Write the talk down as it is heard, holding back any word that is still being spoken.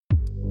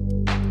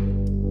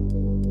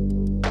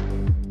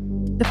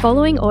The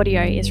following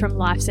audio is from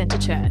Life Centre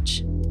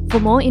Church. For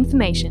more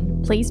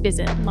information, please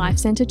visit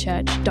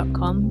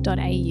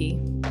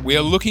lifecentrechurch.com.au. We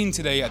are looking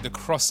today at the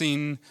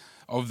crossing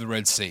of the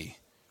Red Sea.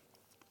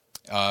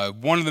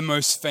 One of the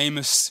most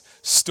famous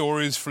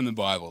stories from the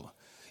Bible.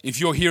 If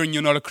you're here and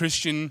you're not a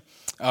Christian,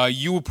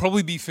 you will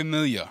probably be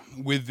familiar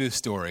with this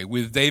story,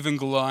 with David and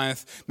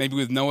Goliath, maybe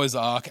with Noah's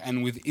Ark,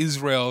 and with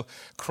Israel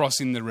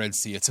crossing the Red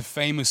Sea. It's a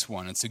famous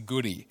one. It's a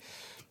goodie.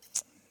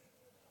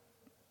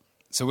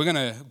 So we're going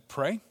to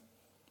pray,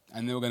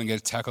 and then we're going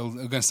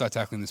to start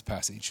tackling this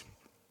passage.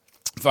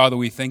 Father,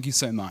 we thank you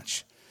so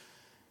much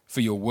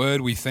for your word.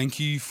 We thank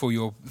you for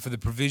the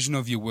provision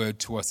of your word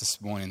to us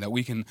this morning, that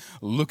we can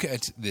look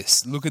at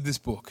this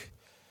book,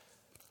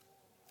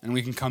 and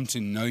we can come to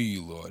know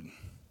you, Lord.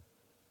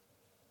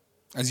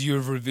 As you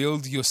have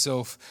revealed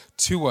yourself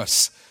to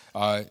us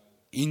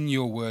in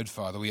your word,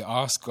 Father, we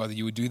ask, God, that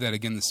you would do that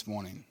again this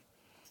morning.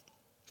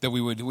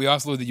 We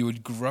ask, Lord, that you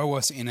would grow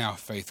us in our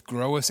faith,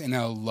 grow us in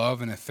our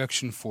love and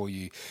affection for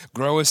you,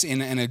 grow us in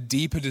a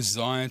deeper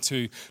desire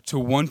to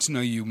want to know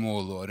you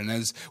more, Lord. And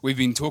as we've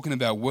been talking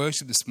about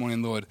worship this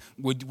morning, Lord,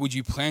 would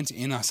you plant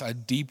in us a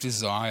deep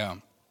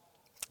desire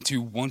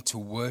to want to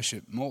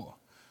worship more?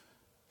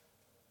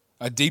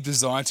 A deep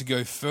desire to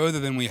go further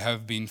than we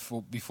have been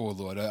before,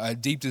 Lord. A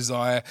deep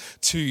desire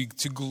to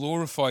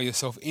glorify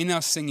yourself in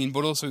our singing,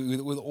 but also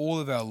with all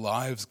of our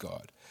lives,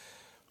 God.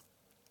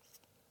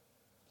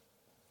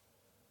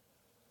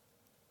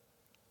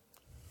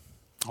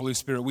 Holy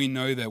Spirit, we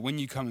know that when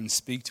you come and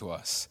speak to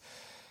us,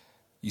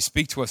 you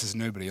speak to us as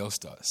nobody else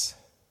does.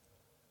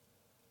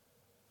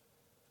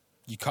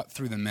 You cut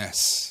through the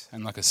mess,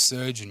 and like a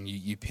surgeon,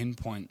 you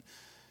pinpoint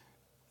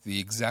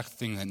the exact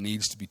thing that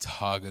needs to be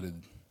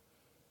targeted.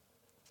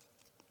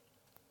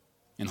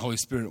 And Holy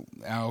Spirit,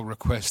 our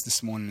request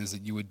this morning is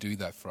that you would do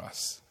that for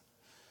us.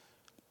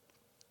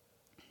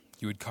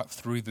 You would cut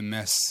through the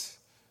mess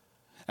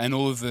and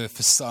all of the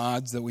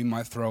facades that we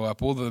might throw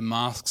up, all the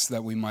masks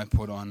that we might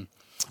put on,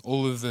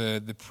 all of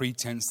the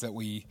pretense that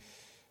we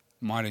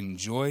might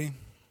enjoy.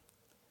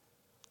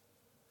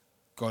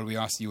 God, we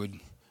ask you would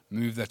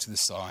move that to the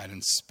side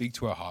and speak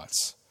to our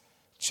hearts.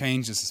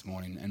 Change us this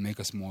morning and make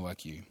us more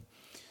like you.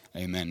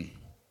 Amen.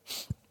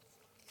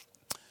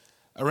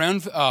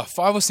 Around 5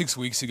 or 6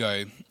 weeks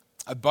ago,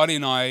 a buddy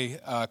and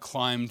I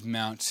climbed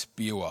Mount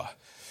Biwa.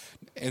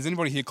 Has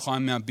anybody here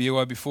climbed Mount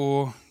Biwa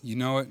before? You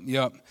know it?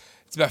 Yep.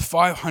 It's about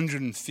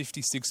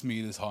 556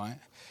 meters high.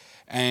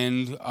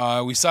 And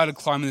we started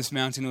climbing this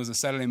mountain. It was a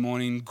Saturday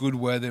morning, good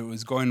weather. It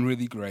was going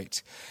really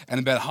great. And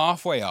about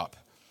halfway up,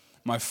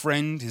 my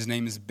friend, his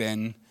name is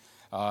Ben,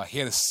 he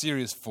had a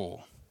serious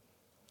fall.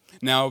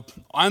 Now,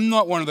 I'm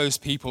not one of those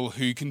people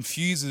who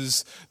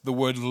confuses the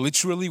word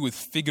literally with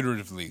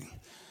figuratively.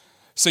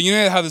 So you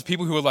know how there's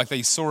people who are like,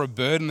 they saw a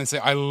bird and they say,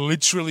 I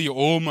literally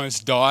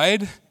almost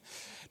died?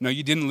 No,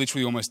 you didn't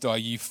literally almost die.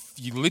 You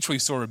literally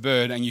saw a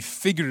bird and you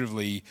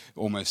figuratively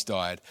almost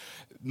died.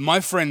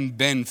 My friend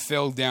Ben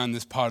fell down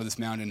this part of this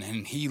mountain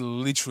and he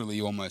literally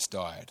almost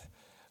died.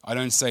 I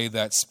don't say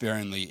that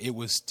sparingly. It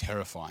was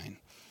terrifying.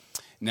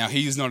 Now,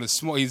 he's not as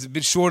small. He's a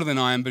bit shorter than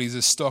I am, but he's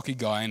a stocky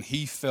guy, and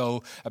he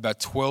fell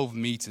about 12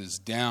 meters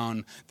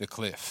down the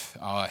cliff,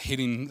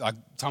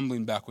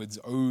 tumbling backwards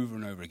over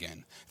and over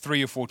again.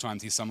 3 or 4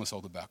 times he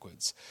somersaulted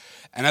backwards.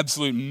 An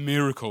absolute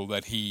miracle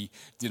that he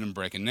didn't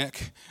break a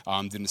neck,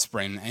 didn't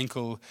sprain an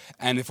ankle,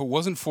 and if it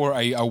wasn't for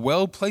a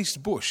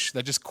well-placed bush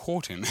that just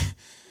caught him,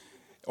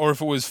 or if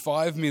it was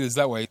 5 meters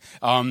that way,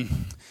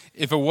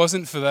 if it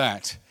wasn't for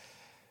that,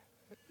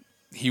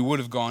 he would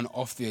have gone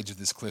off the edge of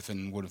this cliff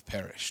and would have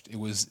perished. It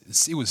was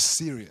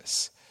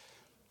serious.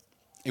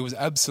 It was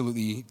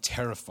absolutely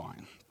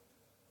terrifying.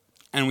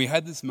 And we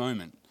had this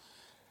moment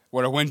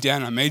where I went down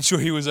and I made sure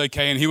he was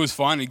okay, and he was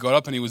fine. He got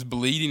up and he was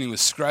bleeding. He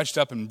was scratched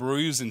up and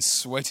bruised and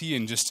sweaty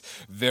and just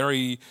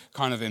very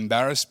kind of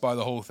embarrassed by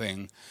the whole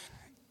thing.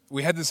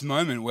 We had this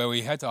moment where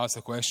we had to ask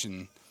the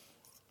question,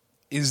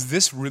 is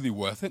this really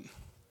worth it?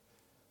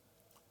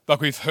 Like,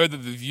 we've heard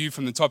that the view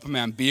from the top of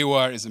Mount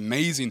Biwa is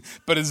amazing,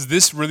 but is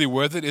this really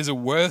worth it? Is it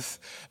worth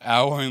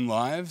our own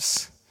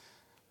lives?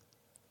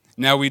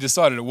 Now, we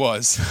decided it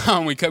was.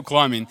 We kept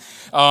climbing.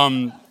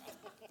 And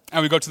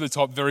we got to the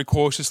top very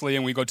cautiously,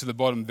 and we got to the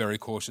bottom very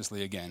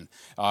cautiously again.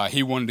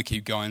 He wanted to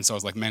keep going, so I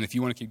was like, man, if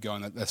you want to keep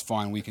going, that's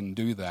fine, we can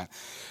do that.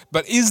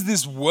 But is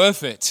this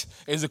worth it?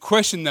 Is a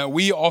question that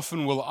we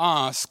often will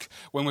ask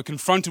when we're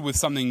confronted with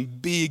something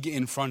big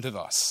in front of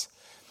us.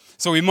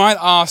 So we might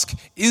ask,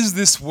 is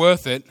this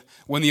worth it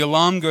when the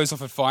alarm goes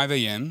off at 5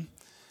 a.m.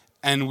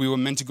 and we were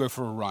meant to go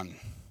for a run?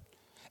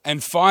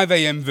 And 5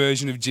 a.m.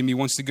 version of Jimmy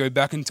wants to go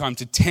back in time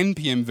to 10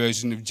 p.m.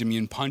 version of Jimmy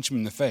and punch him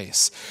in the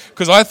face.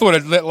 Because I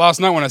thought last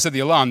night when I said the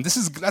alarm,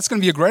 that's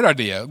going to be a great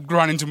idea.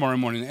 Running tomorrow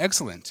morning,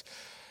 excellent.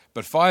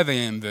 But 5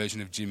 a.m.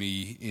 version of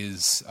Jimmy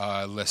is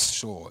less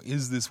sure.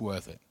 Is this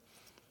worth it?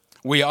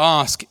 We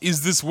ask,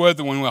 is this worth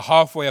it when we're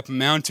halfway up a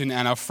mountain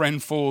and our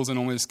friend falls and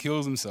almost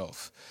kills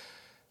himself?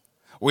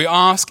 We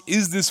ask,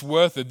 is this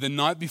worth it the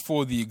night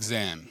before the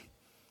exam?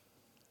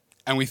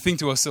 And we think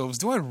to ourselves,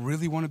 do I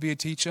really want to be a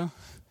teacher?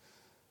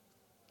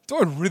 Do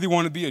I really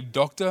want to be a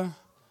doctor?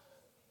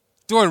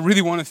 Do I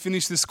really want to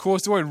finish this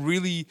course? Do I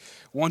really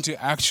want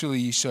to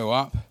actually show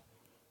up?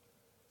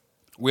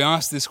 We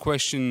ask this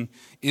question,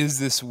 is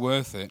this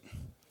worth it,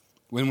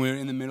 when we're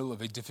in the middle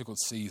of a difficult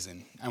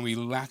season and we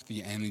lack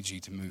the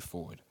energy to move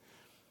forward?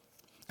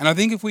 And I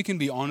think if we can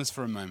be honest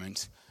for a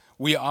moment,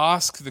 we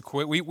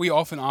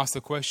often ask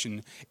the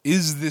question,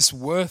 is this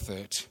worth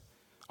it,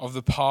 of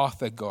the path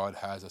that God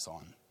has us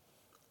on?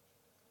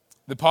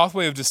 The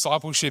pathway of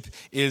discipleship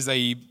is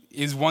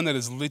one that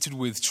is littered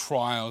with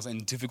trials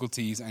and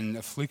difficulties and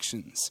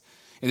afflictions.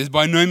 It is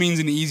by no means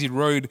an easy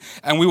road,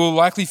 and we will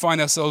likely find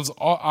ourselves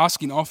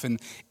asking often,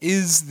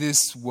 is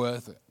this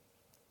worth it?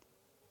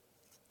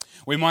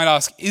 We might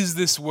ask, is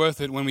this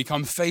worth it, when we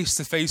come face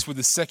to face with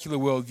the secular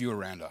worldview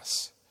around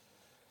us?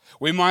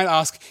 We might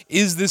ask,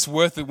 is this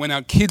worth it, when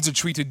our kids are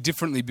treated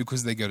differently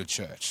because they go to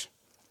church?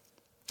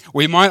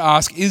 We might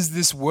ask, is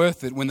this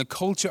worth it, when the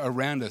culture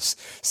around us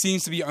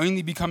seems to be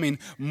only becoming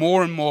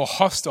more and more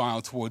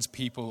hostile towards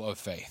people of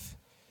faith?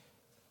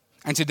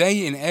 And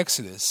today in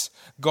Exodus,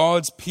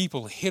 God's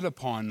people hit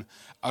upon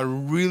a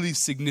really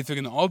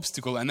significant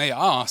obstacle, and they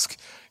ask,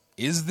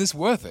 is this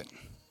worth it?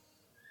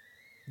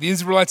 The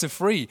Israelites are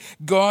free.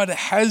 God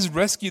has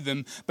rescued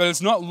them, but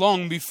it's not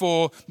long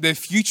before their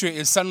future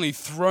is suddenly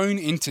thrown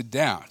into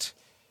doubt.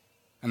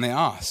 And they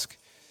ask,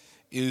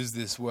 is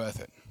this worth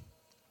it?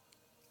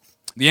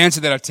 The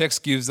answer that our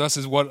text gives us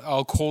is what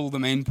I'll call the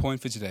main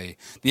point for today.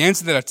 The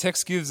answer that our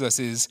text gives us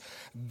is,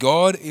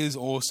 God is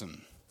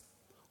awesome.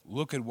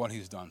 Look at what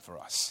he's done for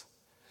us.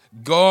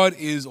 God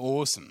is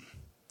awesome.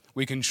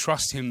 We can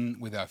trust him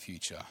with our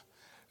future.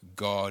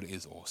 God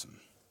is awesome.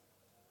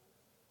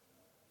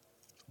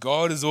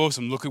 God is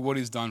awesome. Look at what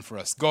he's done for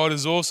us. God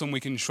is awesome. We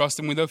can trust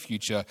him with our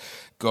future.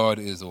 God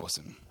is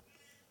awesome.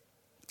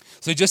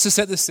 So just to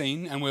set the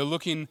scene, and we're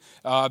looking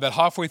about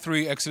halfway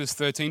through Exodus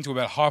 13 to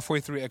about halfway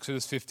through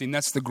Exodus 15.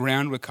 That's the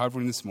ground we're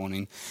covering this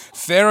morning.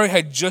 Pharaoh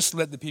had just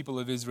let the people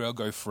of Israel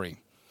go free.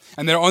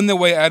 And they're on their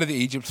way out of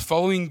Egypt,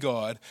 following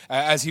God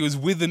as he was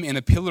with them in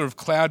a pillar of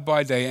cloud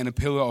by day and a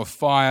pillar of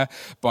fire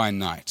by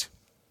night.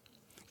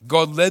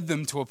 God led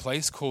them to a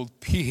place called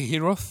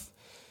Pi-hahiroth,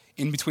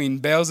 in between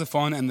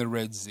Baal-zephon and the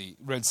Red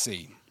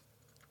Sea.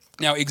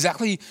 Now,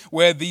 exactly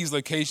where these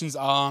locations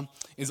are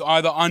is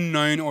either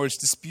unknown or it's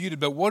disputed,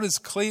 but what is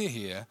clear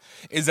here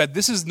is that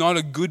this is not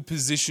a good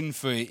position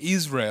for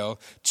Israel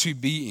to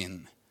be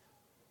in.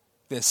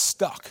 They're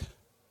stuck.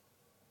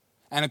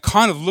 And it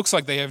kind of looks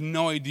like they have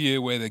no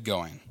idea where they're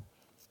going.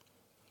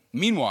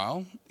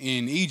 Meanwhile,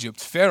 in Egypt,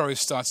 Pharaoh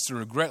starts to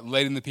regret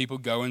letting the people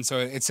go, and so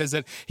it says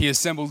that he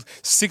assembled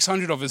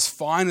 600 of his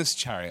finest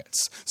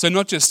chariots. So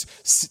not just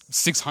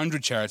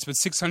 600 chariots, but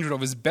 600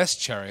 of his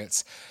best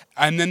chariots,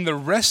 and then the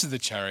rest of the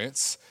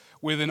chariots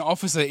with an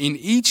officer in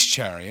each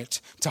chariot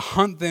to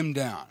hunt them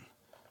down.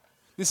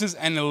 This is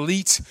an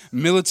elite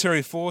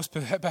military force,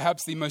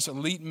 perhaps the most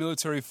elite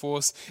military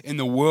force in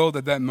the world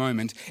at that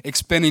moment,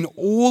 expending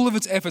all of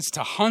its efforts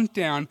to hunt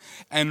down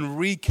and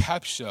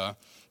recapture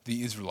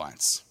the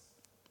Israelites.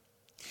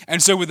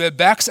 And so with their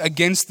backs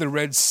against the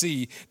Red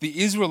Sea,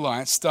 the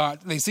Israelites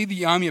they see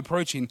the army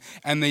approaching,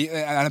 and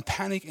a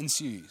panic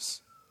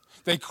ensues.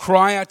 They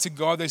cry out to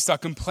God, they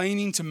start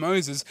complaining to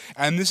Moses,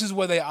 and this is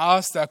where they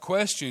ask that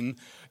question,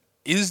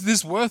 is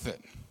this worth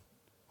it?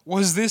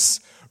 Was this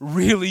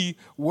really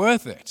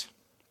worth it?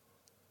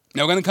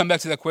 Now we're going to come back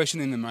to that question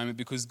in a moment,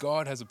 because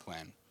God has a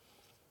plan.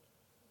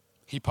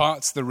 He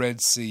parts the Red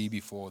Sea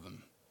before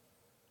them.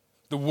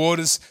 The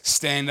waters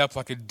stand up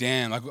like a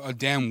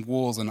dam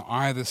walls on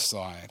either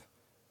side.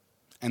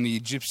 And the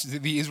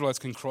Israelites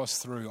can cross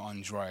through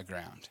on dry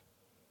ground.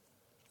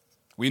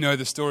 We know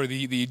the story.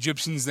 The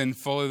Egyptians then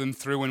follow them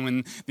through, and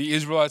when the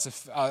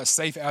Israelites are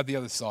safe out the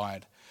other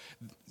side,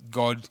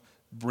 God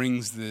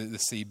brings the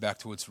sea back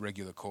to its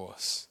regular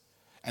course.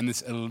 And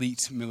this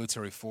elite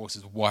military force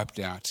is wiped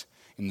out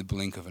in the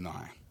blink of an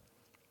eye.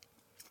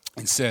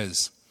 It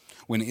says,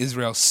 when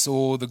Israel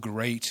saw the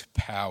great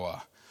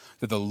power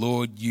that the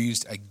Lord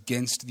used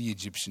against the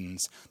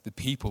Egyptians, the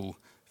people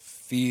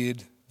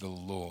feared the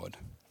Lord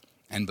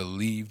and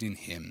believed in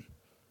him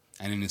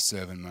and in his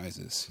servant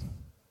Moses.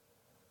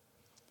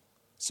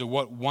 So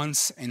what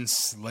once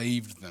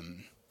enslaved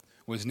them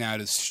was now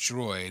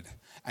destroyed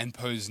and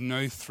posed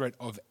no threat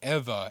of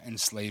ever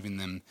enslaving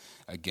them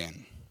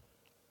again.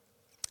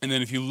 And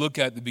then if you look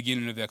at the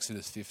beginning of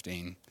Exodus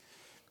 15,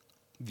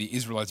 the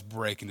Israelites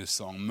break into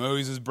song.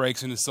 Moses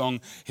breaks into song.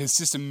 His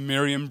sister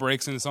Miriam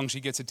breaks into song. She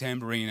gets a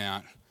tambourine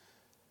out.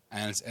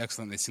 And it's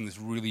excellent. They sing this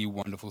really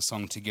wonderful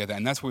song together.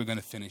 And that's where we're going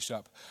to finish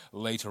up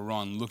later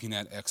on, looking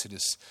at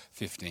Exodus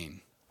 15.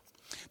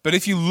 But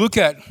if you look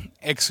at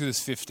Exodus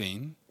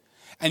 15,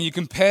 and you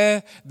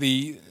compare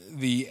the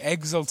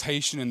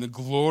exaltation and the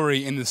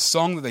glory in the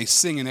song that they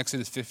sing in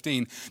Exodus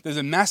 15, there's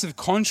a massive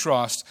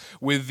contrast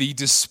with the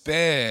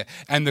despair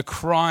and the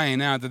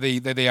crying out that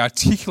they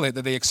articulate,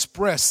 that they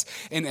express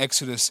in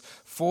Exodus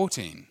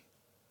 14.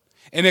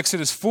 In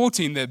Exodus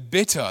 14, they're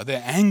bitter,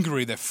 they're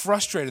angry, they're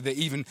frustrated, they're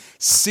even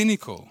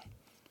cynical.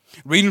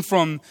 Reading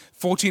from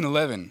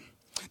 14:11,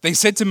 they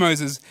said to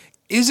Moses,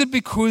 Is it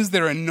because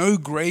there are no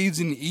graves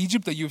in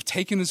Egypt that you have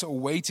taken us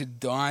away to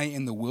die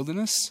in the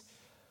wilderness?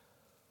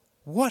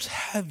 What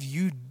have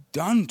you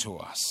done to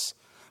us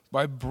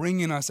by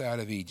bringing us out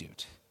of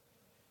Egypt?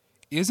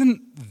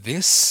 Isn't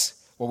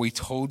this what we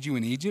told you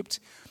in Egypt?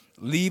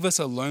 Leave us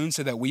alone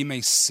so that we may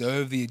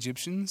serve the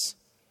Egyptians?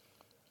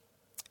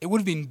 It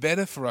would have been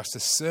better for us to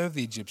serve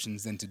the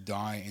Egyptians than to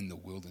die in the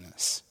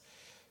wilderness.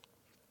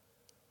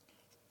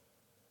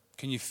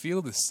 Can you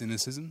feel the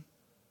cynicism?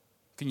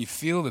 Can you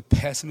feel the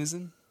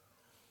pessimism?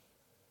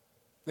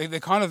 They're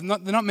kind of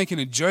not, they're not making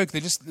a joke,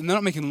 they're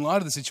not making light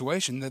of the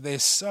situation, that they're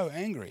so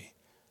angry.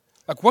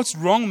 Like, what's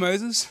wrong,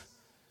 Moses?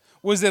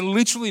 Was there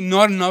literally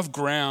not enough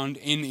ground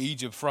in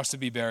Egypt for us to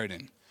be buried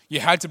in?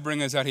 You had to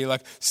bring us out here.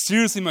 Like,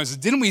 seriously, Moses,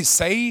 didn't we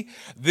say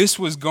this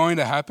was going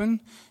to happen?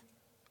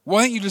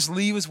 Why don't you just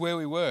leave us where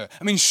we were?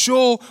 I mean,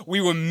 sure,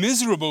 we were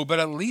miserable, but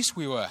at least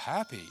we were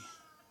happy.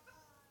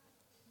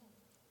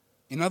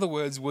 In other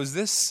words, was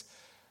this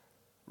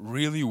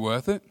really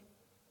worth it?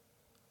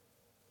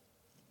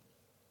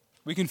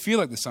 We can feel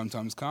like this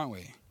sometimes, can't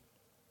we?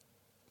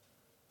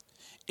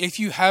 If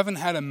you haven't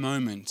had a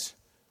moment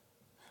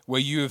where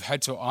you have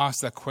had to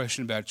ask that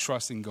question about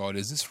trusting God,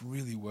 is this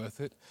really worth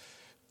it?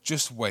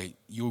 Just wait,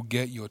 you'll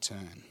get your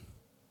turn.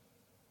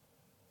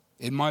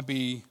 It might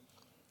be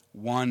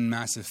one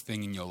massive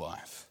thing in your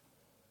life.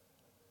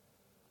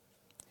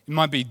 It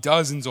might be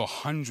dozens or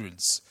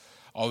hundreds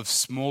of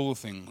smaller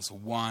things,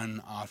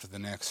 one after the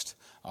next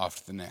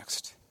after the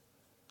next.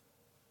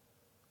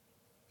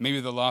 Maybe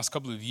the last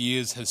couple of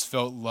years has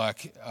felt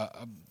like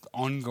an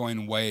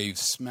ongoing wave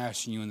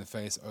smashing you in the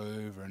face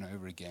over and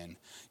over again.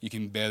 You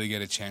can barely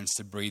get a chance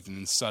to breathe, and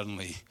then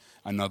suddenly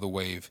another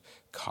wave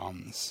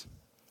comes.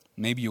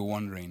 Maybe you're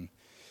wondering,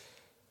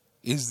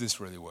 is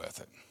this really worth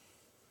it?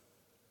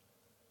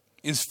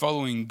 Is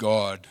following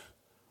God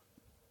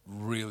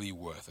really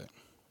worth it?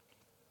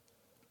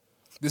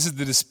 This is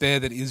the despair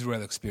that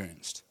Israel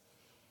experienced.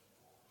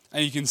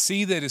 And you can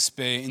see their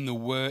despair in the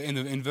word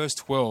in verse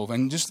 12,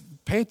 and just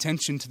pay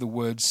attention to the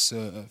word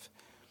serve.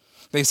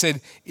 They said,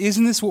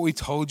 "Isn't this what we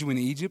told you in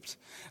Egypt?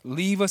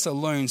 Leave us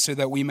alone so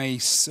that we may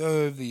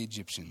serve the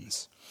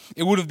Egyptians.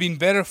 It would have been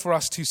better for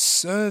us to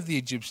serve the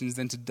Egyptians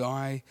than to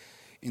die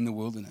in the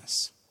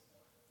wilderness."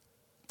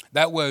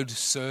 That word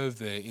serve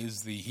there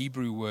is the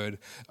Hebrew word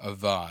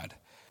avad.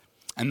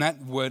 And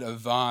that word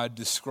avad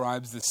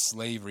describes the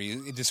slavery.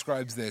 It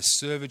describes their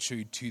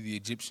servitude to the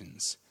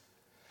Egyptians.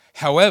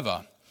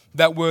 However,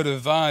 that word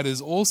avad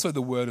is also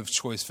the word of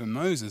choice for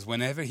Moses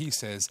whenever he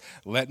says,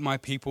 "Let my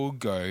people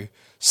go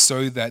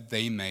so that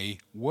they may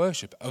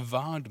worship."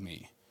 Avad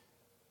me.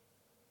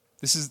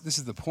 This is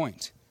the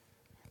point.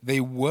 They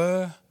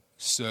were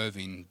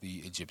serving the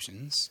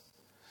Egyptians,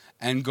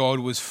 and God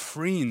was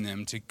freeing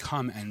them to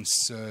come and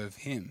serve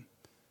him.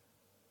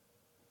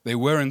 They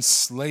were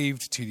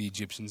enslaved to the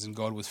Egyptians, and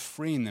God was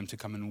freeing them to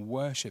come and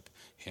worship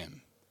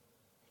him.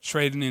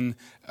 Trading in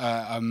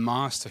a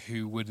master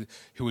who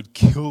would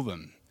kill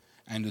them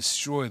and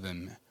destroy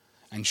them,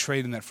 and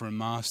trading that for a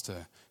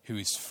master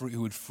who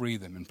would free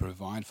them and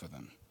provide for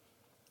them.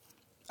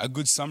 A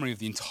good summary of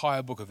the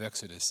entire book of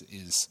Exodus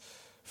is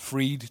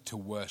freed to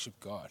worship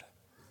God.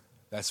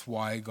 That's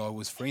why God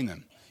was freeing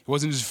them. He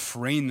wasn't just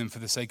freeing them for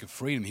the sake of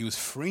freedom. He was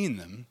freeing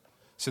them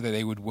so that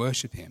they would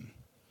worship him.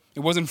 It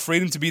wasn't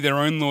freedom to be their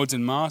own lords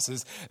and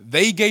masters.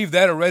 They gave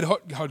that a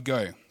red-hot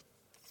go.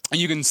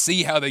 And you can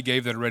see how they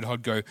gave that a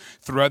red-hot go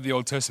throughout the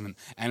Old Testament.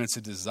 And it's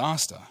a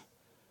disaster.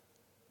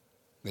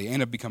 They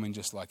end up becoming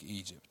just like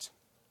Egypt.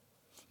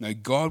 No,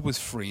 God was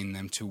freeing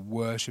them to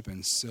worship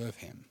and serve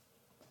him.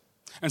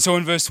 And so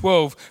in verse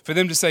 12, for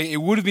them to say,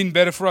 "It would have been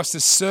better for us to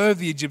serve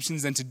the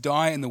Egyptians than to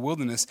die in the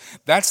wilderness,"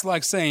 that's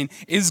like saying,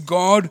 is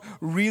God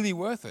really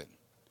worth it?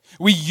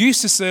 We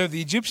used to serve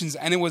the Egyptians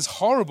and it was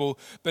horrible,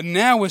 but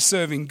now we're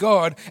serving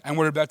God and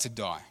we're about to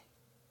die.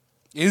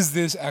 Is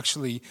this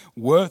actually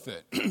worth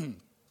it?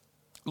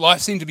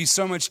 Life seemed to be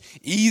so much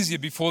easier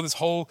before this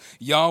whole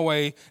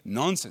Yahweh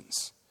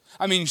nonsense.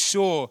 I mean,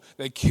 sure,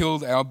 they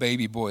killed our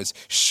baby boys.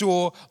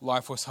 Sure,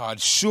 life was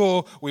hard.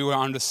 Sure, we were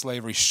under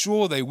slavery.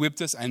 Sure, they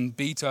whipped us and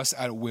beat us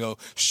at will.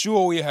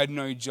 Sure, we had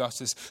no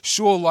justice.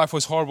 Sure, life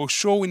was horrible.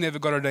 Sure, we never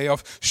got a day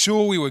off.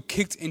 Sure, we were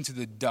kicked into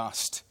the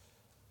dust.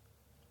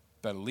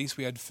 But at least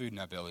we had food in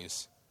our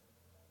bellies.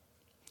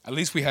 At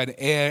least we had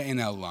air in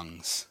our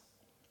lungs.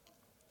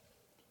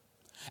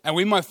 And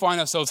we might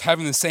find ourselves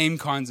having the same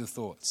kinds of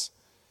thoughts.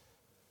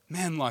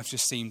 Man, life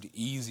just seemed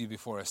easy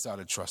before I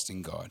started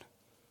trusting God.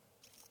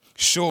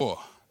 Sure,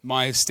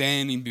 my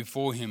standing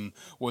before him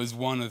was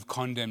one of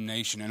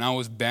condemnation, and I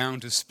was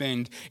bound to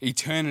spend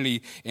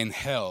eternity in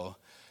hell.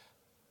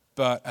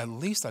 But at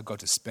least I got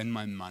to spend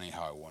my money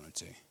how I wanted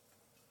to.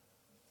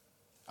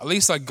 At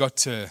least I got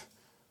to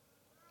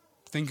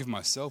think of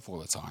myself all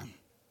the time.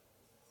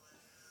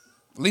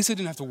 At least I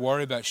didn't have to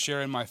worry about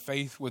sharing my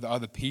faith with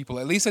other people.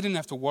 At least I didn't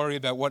have to worry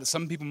about what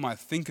some people might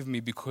think of me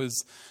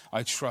because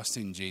I trust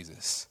in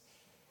Jesus.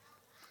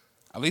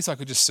 At least I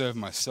could just serve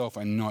myself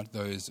and not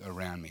those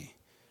around me.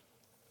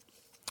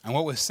 And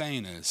what we're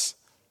saying is,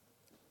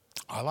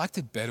 I liked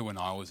it better when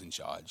I was in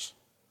charge.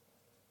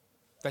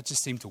 That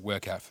just seemed to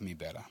work out for me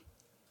better.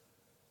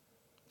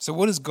 So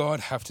what does God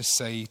have to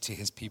say to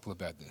his people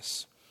about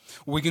this?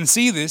 We can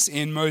see this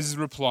in Moses'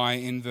 reply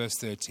in verse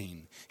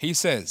 13. He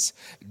says,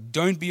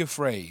 "Don't be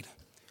afraid.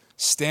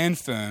 Stand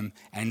firm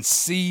and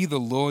see the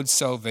Lord's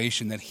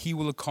salvation that he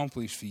will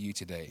accomplish for you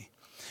today.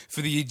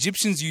 For the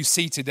Egyptians you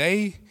see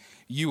today,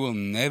 you will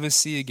never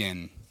see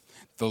again.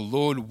 The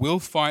Lord will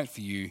fight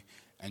for you,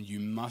 and you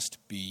must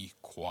be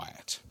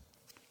quiet."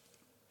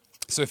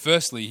 So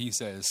firstly, he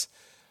says,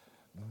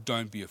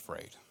 don't be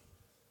afraid.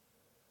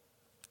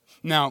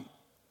 Now,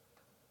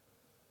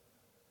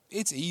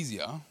 it's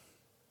easier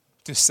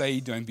to say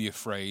don't be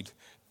afraid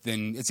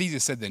than, it's easier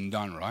said than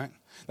done, right?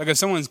 Like if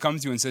someone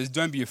comes to you and says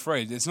don't be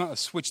afraid, it's not a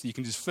switch that you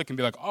can just flick and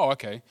be like, oh,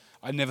 okay,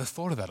 I never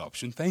thought of that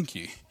option, thank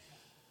you.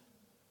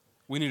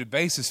 We need a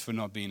basis for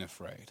not being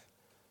afraid.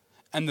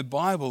 And the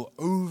Bible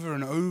over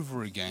and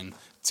over again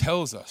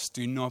tells us,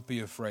 do not be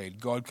afraid.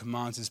 God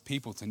commands his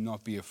people to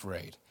not be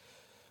afraid.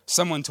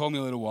 Someone told me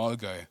a little while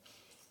ago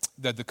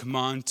that the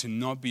command to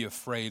not be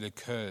afraid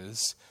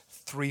occurs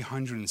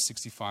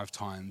 365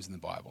 times in the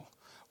Bible,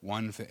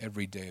 one for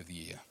every day of the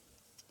year.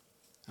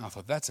 And I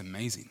thought, that's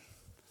amazing.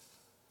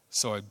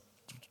 So I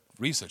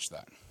researched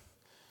that.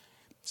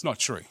 It's not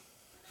true,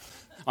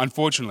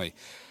 unfortunately.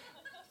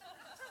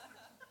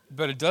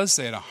 But it does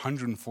say it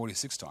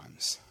 146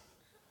 times.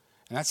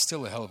 And that's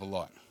still a hell of a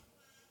lot.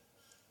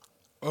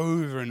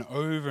 Over and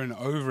over and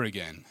over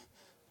again,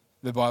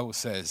 the Bible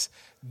says,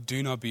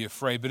 do not be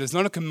afraid. But it's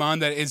not a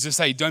command that is just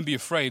say, don't be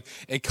afraid.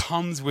 It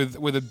comes with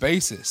a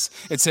basis.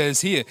 It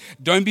says here,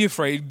 don't be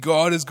afraid,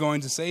 God is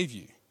going to save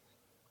you.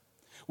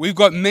 We've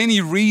got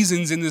many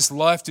reasons in this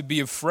life to be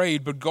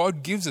afraid, but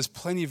God gives us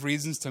plenty of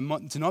reasons to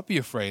not be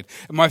afraid.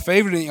 And my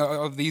favorite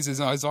of these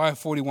is Isaiah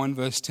 41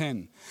 verse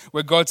 10,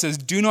 where God says,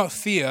 do not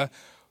fear,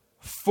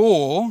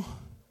 for,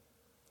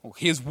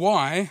 here's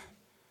why,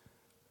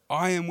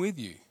 I am with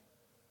you.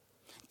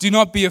 Do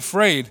not be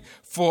afraid,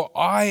 for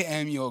I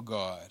am your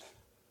God.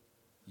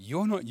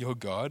 You're not your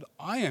God,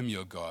 I am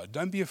your God.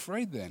 Don't be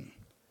afraid then.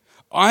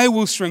 I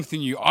will strengthen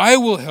you. I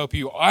will help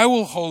you. I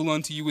will hold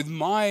on to you with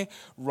my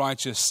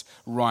righteous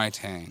right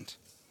hand.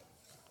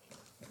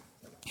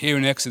 Here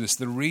in Exodus,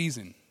 the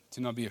reason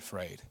to not be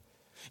afraid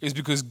is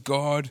because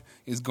God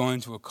is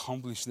going to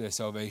accomplish their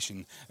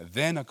salvation.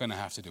 They're not going to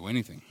have to do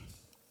anything.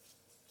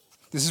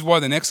 This is why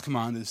the next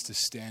command is to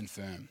stand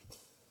firm.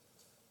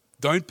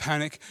 Don't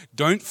panic.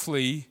 Don't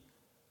flee.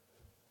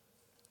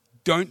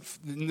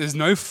 There's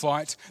no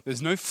fight.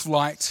 There's no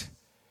flight.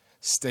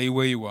 Stay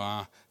where you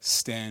are.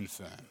 Stand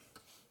firm.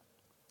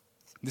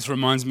 This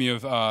reminds me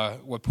of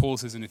what Paul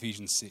says in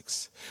Ephesians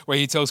 6, where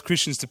he tells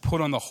Christians to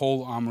put on the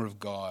whole armor of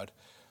God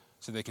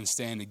so they can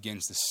stand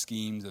against the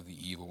schemes of the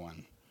evil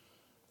one.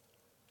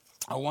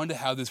 I wonder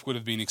how this would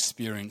have been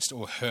experienced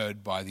or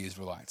heard by the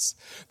Israelites.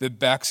 Their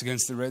backs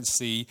against the Red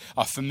Sea,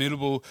 a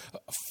formidable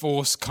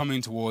force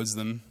coming towards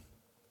them.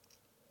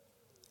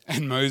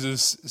 And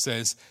Moses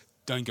says,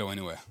 don't go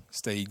anywhere.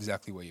 Stay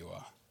exactly where you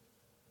are.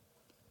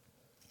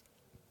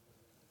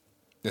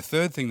 The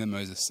third thing that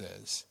Moses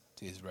says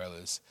to Israel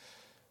is,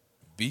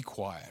 be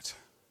quiet.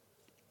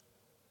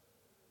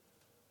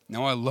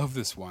 Now I love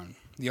this one.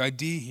 The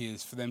idea here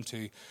is for them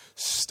to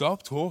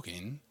stop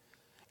talking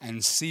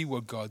and see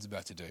what God's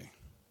about to do.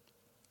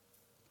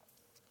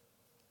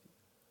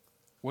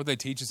 What they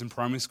teach us in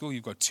primary school,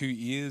 you've got 2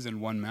 ears and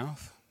 1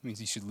 mouth. It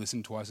means you should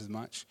listen twice as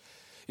much.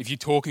 If you're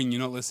talking,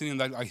 you're not listening.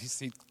 I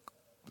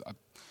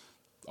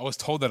was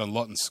told that a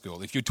lot in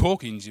school. If you're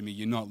talking, Jimmy,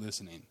 you're not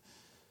listening.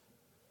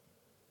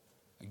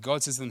 And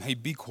God says to them, hey,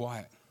 be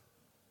quiet.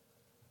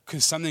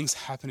 Because something's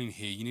happening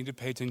here. You need to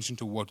pay attention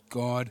to what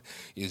God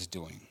is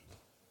doing.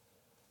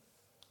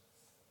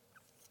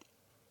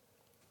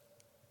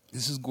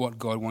 This is what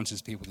God wants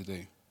his people to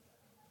do.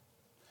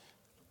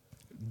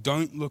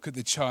 Don't look at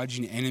the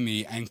charging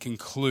enemy and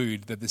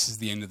conclude that this is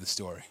the end of the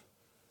story.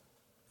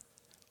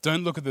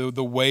 Don't look at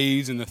the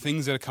waves and the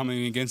things that are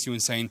coming against you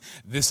and saying,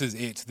 this is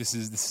it, this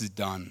is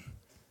done.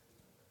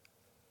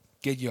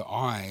 Get your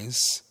eyes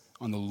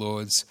on the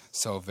Lord's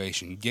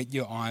salvation. Get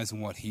your eyes on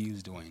what he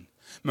is doing.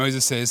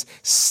 Moses says,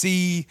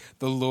 see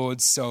the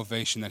Lord's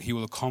salvation that he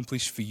will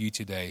accomplish for you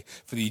today.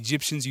 For the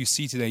Egyptians you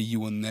see today, you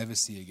will never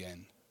see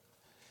again.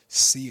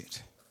 See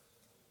it.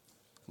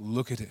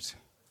 Look at it.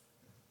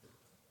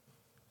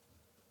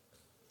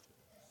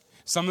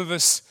 Some of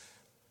us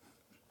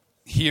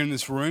here in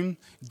this room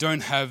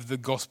don't have the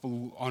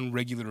gospel on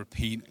regular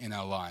repeat in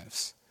our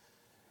lives.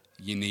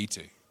 You need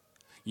to.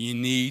 You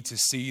need to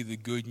see the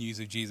good news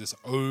of Jesus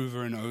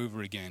over and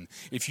over again.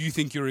 If you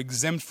think you're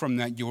exempt from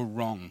that, you're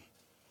wrong.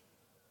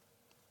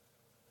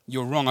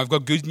 You're wrong. I've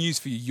got good news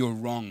for you. You're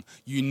wrong.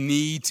 You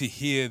need to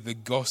hear the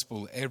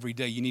gospel every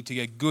day. You need to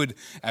get good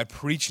at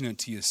preaching it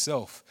to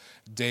yourself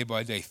day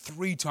by day,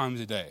 3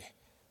 times a day.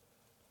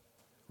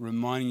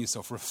 Reminding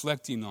yourself,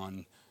 reflecting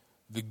on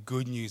the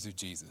good news of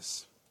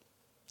Jesus.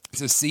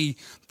 To see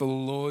the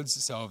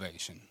Lord's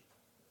salvation.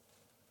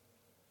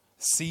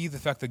 See the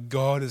fact that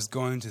God is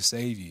going to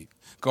save you.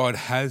 God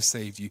has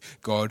saved you.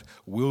 God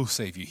will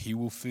save you. He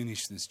will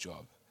finish this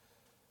job.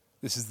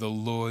 This is the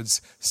Lord's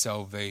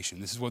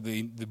salvation. This is what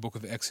the book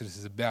of Exodus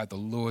is about, the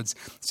Lord's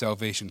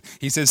salvation.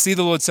 He says, see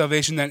the Lord's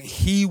salvation that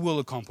he will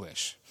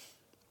accomplish.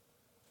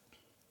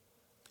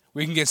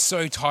 We can get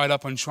so tied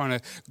up on trying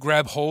to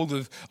grab hold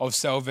of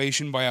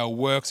salvation by our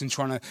works and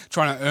trying to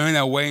earn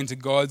our way into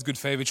God's good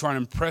favor, trying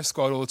to impress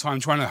God all the time,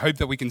 trying to hope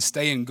that we can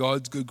stay in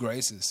God's good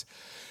graces.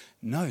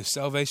 No,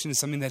 salvation is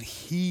something that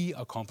he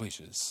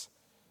accomplishes.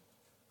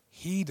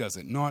 He does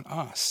it, not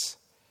us.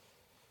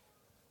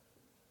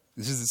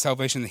 This is the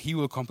salvation that he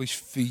will accomplish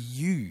for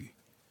you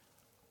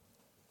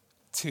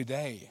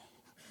today.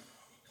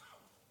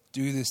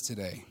 Do this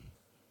today.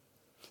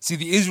 See,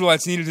 the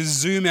Israelites needed to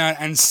zoom out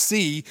and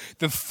see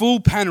the full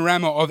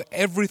panorama of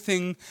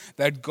everything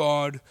that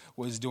God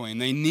was doing.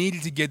 They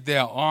needed to get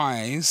their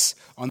eyes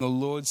on the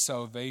Lord's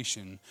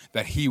salvation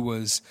that he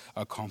was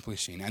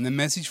accomplishing. And the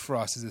message for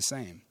us is the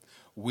same.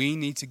 We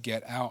need to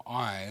get our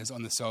eyes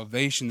on the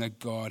salvation that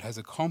God has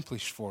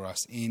accomplished for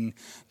us in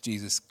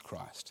Jesus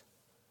Christ.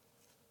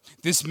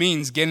 This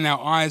means getting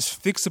our eyes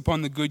fixed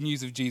upon the good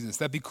news of Jesus,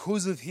 that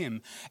because of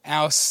him,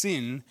 our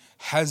sin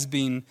has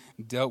been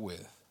dealt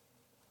with.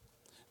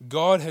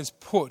 God has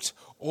put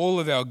all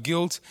of our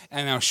guilt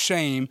and our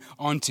shame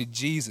onto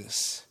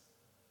Jesus,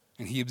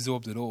 and he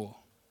absorbed it all.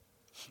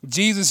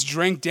 Jesus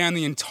drank down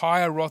the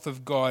entire wrath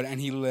of God, and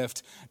he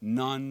left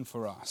none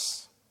for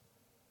us.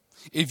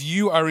 If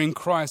you are in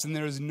Christ and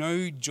there is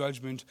no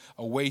judgment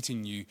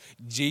awaiting you,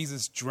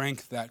 Jesus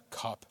drank that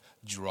cup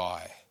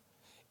dry.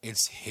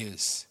 It's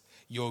his.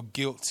 Your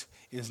guilt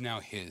is now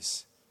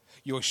his.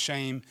 Your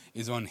shame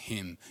is on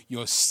him.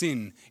 Your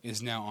sin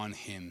is now on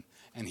him.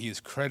 And he has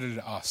credited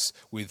us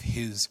with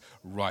his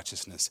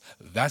righteousness.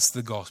 That's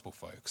the gospel,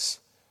 folks.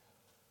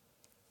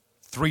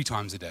 3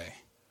 times a day,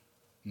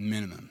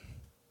 minimum.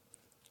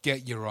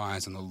 Get your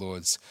eyes on the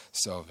Lord's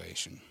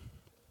salvation.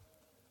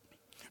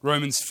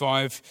 Romans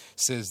 5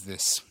 says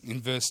this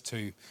in verse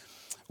 2.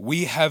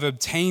 We have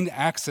obtained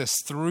access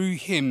through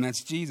him,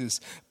 that's Jesus,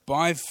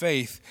 by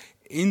faith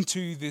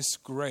into this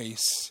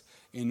grace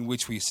in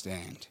which we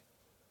stand.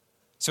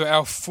 So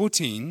our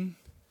footing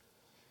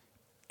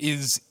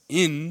is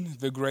in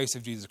the grace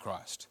of Jesus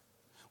Christ.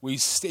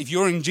 If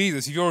you're in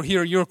Jesus, if you're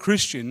here, you're a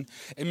Christian,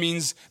 it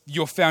means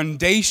your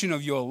foundation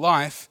of your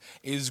life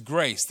is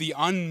grace, the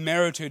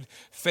unmerited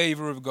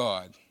favor of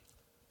God.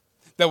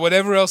 That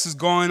whatever else is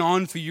going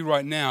on for you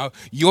right now,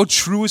 your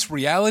truest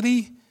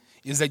reality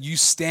is that you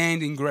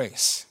stand in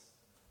grace.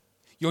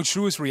 Your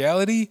truest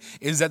reality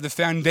is that the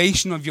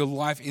foundation of your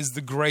life is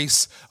the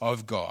grace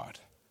of God.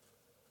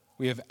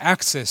 We have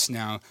access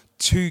now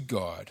to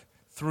God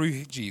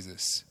through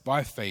Jesus,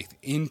 by faith,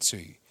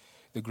 into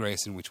the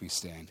grace in which we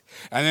stand.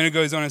 And then it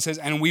goes on and says,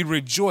 and we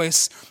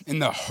rejoice in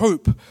the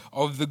hope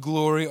of the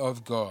glory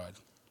of God.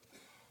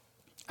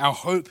 Our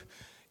hope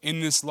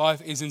in this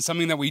life is in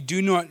something that we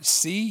do not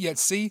yet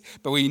see,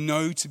 but we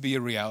know to be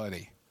a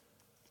reality.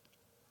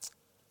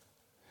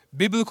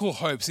 Biblical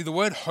hope. See, the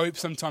word hope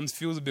sometimes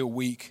feels a bit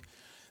weak.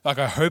 Like,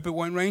 I hope it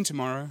won't rain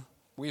tomorrow.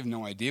 We have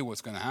no idea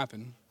what's going to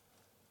happen.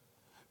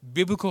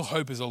 Biblical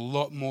hope is a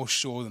lot more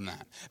sure than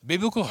that.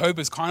 Biblical hope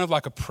is kind of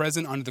like a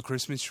present under the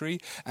Christmas tree,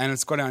 and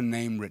it's got our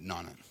name written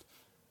on it.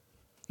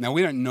 Now,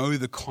 we don't know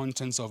the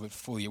contents of it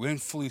fully. We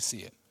don't fully see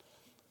it.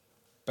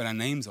 But our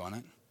name's on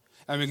it.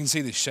 And we can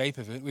see the shape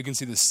of it. We can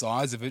see the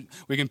size of it.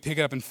 We can pick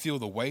it up and feel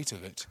the weight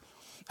of it.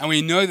 And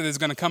we know that there's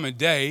going to come a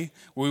day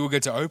where we will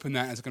get to open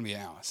that and it's going to be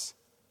ours.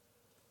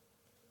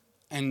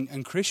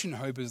 And Christian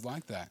hope is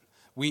like that.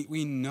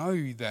 We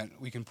know that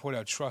we can put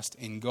our trust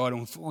in God,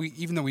 and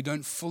even though we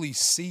don't fully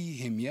see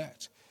him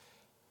yet,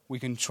 we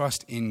can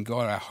trust in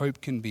God. Our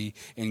hope can be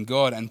in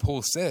God. And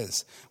Paul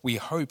says, we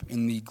hope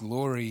in the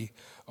glory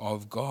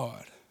of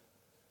God.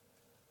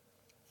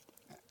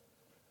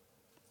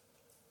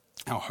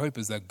 Our hope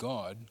is that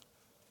God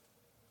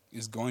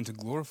is going to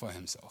glorify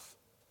himself.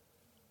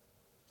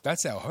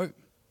 That's our hope.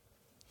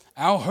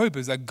 Our hope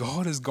is that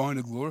God is going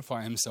to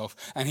glorify himself,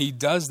 and he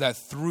does that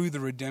through the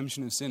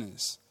redemption of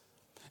sinners,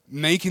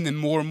 making them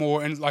more and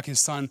more and like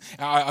his son,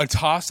 a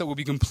task that will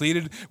be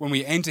completed when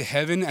we enter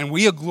heaven and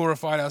we are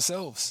glorified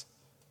ourselves.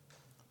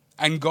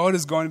 And God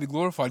is going to be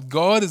glorified.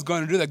 God is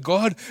going to do that.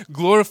 God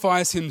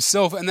glorifies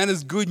himself, and that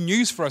is good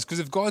news for us, because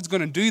if God's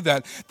going to do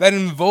that, that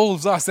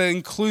involves us. That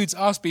includes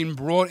us being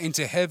brought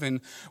into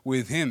heaven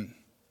with him.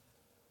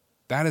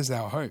 That is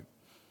our hope.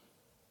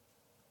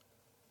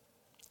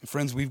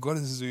 Friends, we've got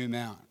to zoom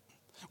out.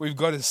 We've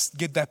got to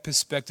get that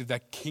perspective,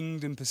 that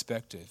kingdom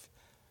perspective.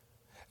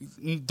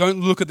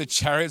 Don't look at the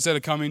chariots that are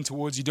coming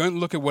towards you. Don't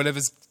look at whatever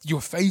you're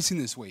facing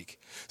this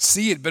week.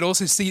 See it, but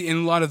also see it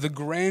in light of the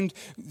grand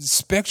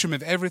spectrum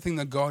of everything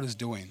that God is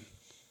doing.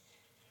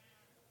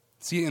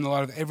 See it in the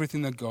light of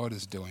everything that God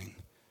is doing.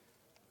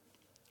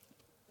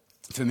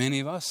 For many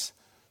of us,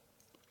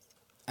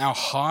 our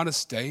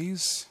hardest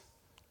days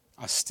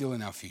are still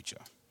in our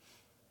future.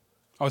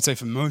 I would say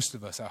for most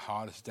of us, our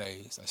hardest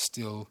days are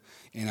still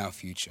in our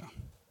future.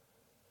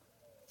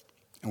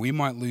 And we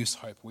might lose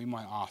hope. We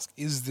might ask,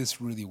 is this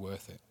really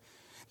worth it?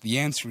 The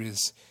answer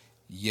is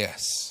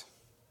yes.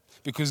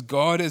 because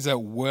God is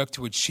at work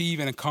to achieve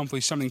and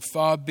accomplish something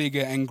far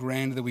bigger and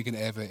grander than we can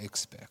ever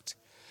expect.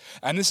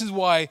 And this is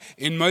why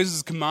in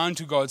Moses' command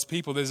to God's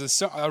people,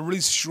 there's a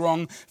really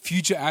strong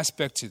future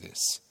aspect to this.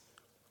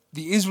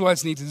 The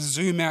Israelites need to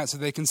zoom out so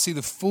they can see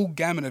the full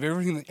gamut of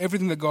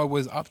everything that God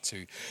was up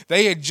to.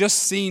 They had just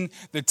seen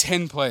the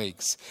 10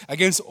 plagues.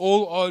 Against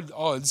all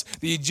odds,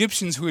 the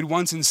Egyptians who had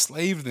once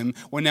enslaved them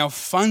were now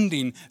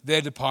funding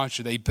their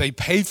departure. They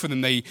paid for them.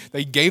 They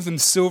gave them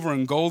silver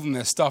and gold and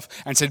their stuff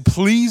and said,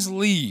 please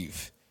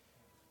leave.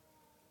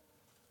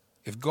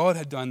 If God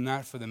had done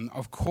that for them,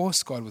 of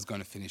course God was going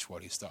to finish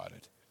what he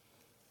started.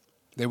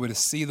 They were to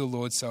see the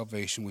Lord's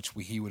salvation, which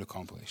he would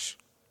accomplish.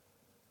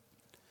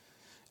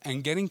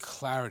 And getting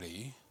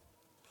clarity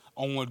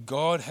on what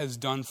God has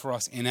done for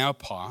us in our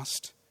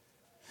past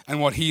and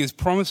what he has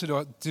promised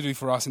to do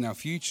for us in our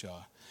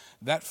future,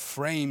 that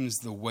frames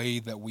the way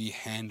that we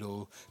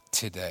handle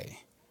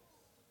today.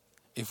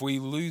 If we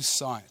lose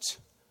sight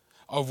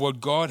of what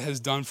God has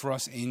done for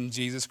us in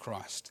Jesus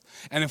Christ,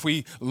 and if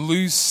we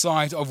lose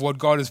sight of what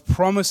God has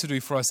promised to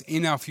do for us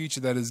in our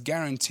future that is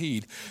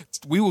guaranteed,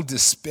 we will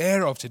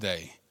despair of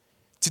today.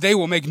 Today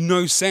will make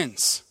no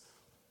sense.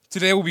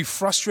 Today will be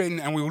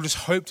frustrating, and we will just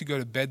hope to go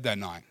to bed that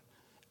night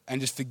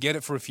and just forget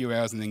it for a few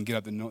hours and then get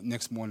up the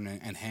next morning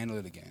and handle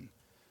it again.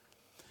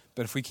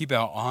 But if we keep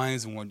our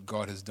eyes on what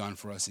God has done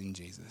for us in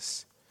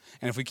Jesus,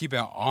 and if we keep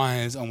our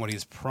eyes on what he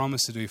has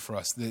promised to do for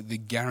us, the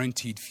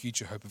guaranteed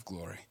future hope of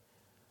glory,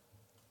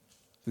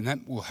 then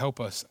that will help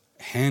us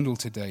handle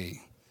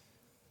today.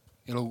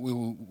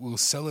 We'll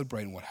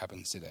celebrate what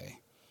happens today.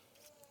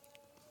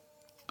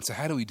 So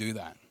how do we do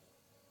that?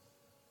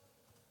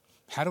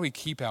 How do we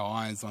keep our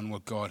eyes on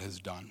what God has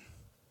done?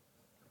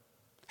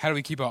 How do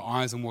we keep our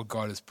eyes on what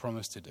God has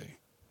promised to do?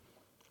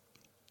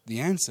 The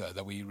answer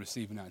that we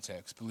receive in our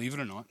text, believe it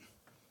or not,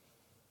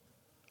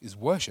 is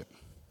worship.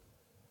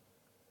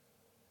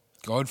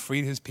 God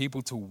freed his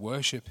people to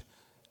worship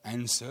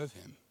and serve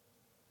him.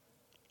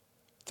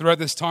 Throughout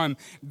this time,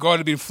 God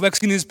had been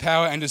flexing his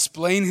power and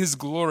displaying his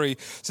glory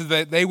so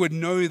that they would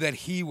know that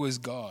he was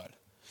God.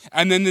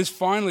 And then this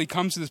finally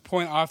comes to this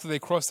point after they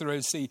cross the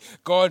Red Sea.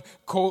 God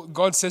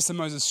says to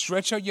Moses,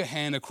 stretch out your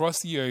hand across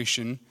the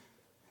ocean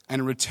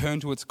and return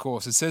to its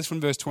course. It says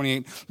from verse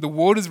 28, the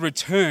waters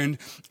returned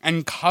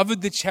and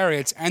covered the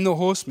chariots and the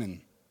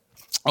horsemen.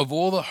 Of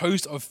all the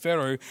host of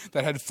Pharaoh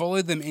that had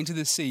followed them into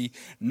the sea,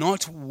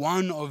 not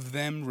one of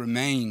them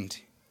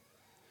remained.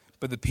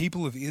 But the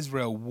people of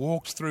Israel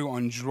walked through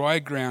on dry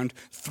ground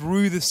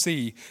through the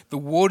sea, the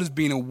waters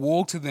being a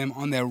wall to them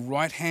on their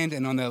right hand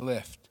and on their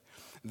left.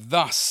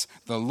 Thus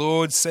the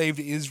Lord saved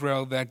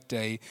Israel that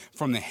day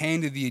from the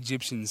hand of the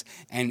Egyptians,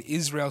 and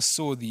Israel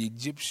saw the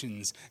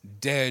Egyptians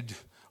dead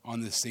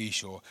on the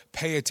seashore.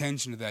 Pay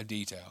attention to that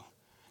detail.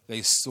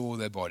 They saw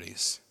their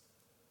bodies.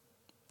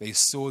 They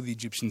saw the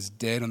Egyptians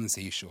dead on the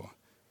seashore.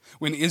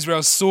 When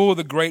Israel saw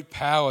the great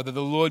power that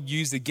the Lord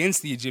used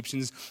against the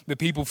Egyptians, the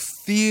people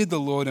feared the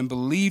Lord and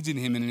believed in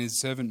him and in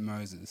his servant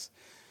Moses.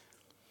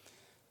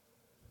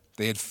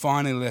 They had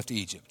finally left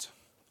Egypt.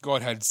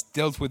 God had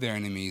dealt with their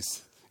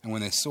enemies. And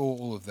when they saw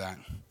all of that,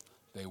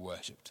 they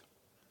worshipped.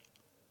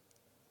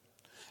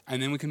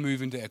 And then we can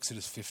move into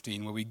Exodus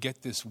 15, where we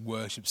get this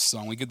worship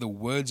song. We get the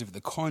words of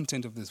the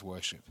content of this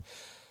worship.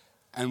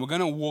 And we're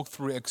going to walk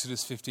through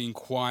Exodus 15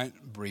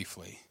 quite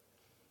briefly.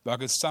 But I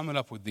could sum it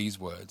up with these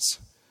words.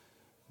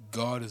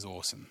 God is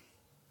awesome.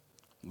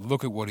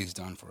 Look at what he's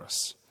done for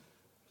us.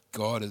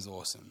 God is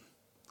awesome.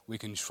 We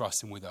can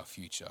trust him with our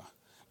future.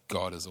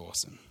 God is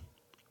awesome.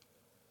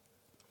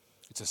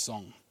 It's a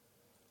song.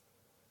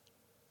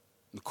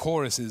 The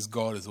chorus is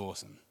God is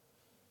awesome.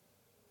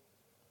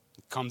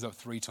 It comes up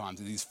 3 times.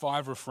 These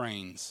 5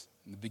 refrains,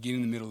 in the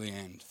beginning, the middle, the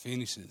end,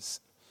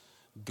 finishes.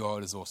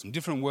 God is awesome.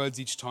 Different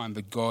words each time,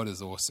 but God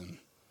is awesome.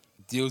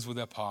 Deals with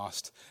our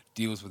past,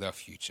 deals with our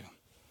future.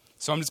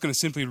 So I'm just going to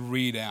simply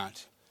read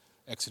out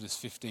Exodus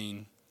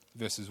 15,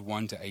 verses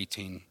 1 to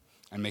 18,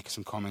 and make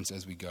some comments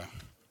as we go.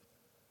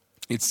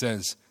 It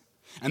says,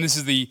 and this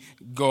is the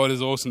God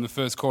is awesome, the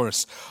first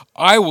chorus.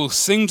 I will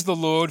sing to the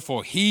Lord,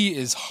 for he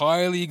is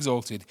highly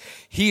exalted.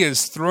 He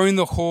has thrown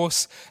the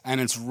horse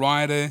and its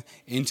rider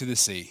into the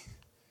sea.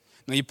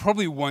 Now, you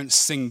probably won't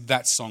sing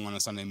that song on a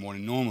Sunday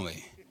morning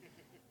normally.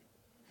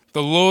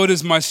 The Lord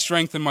is my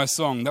strength and my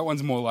song. That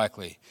one's more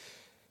likely.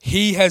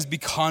 He has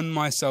become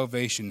my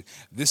salvation.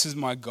 This is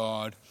my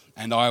God,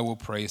 and I will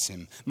praise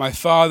him. My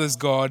Father's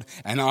God,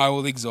 and I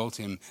will exalt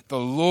him. The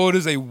Lord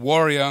is a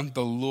warrior.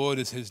 The Lord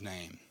is his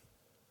name.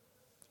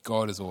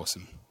 God is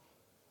awesome.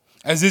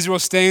 As Israel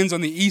stands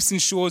on the eastern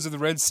shores of the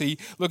Red Sea,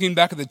 looking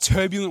back at the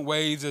turbulent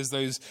waves as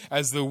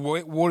the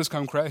waters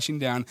come crashing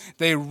down,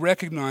 they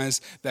recognize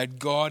that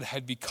God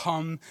had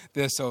become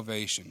their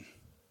salvation.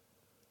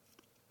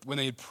 When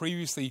they had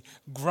previously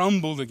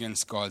grumbled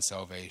against God's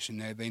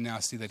salvation, they now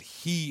see that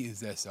he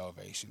is their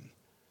salvation.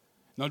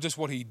 Not just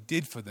what he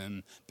did for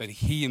them, but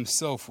he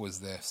himself was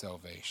their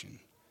salvation.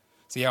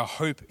 See, our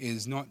hope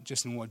is not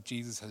just in what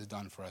Jesus has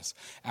done for us.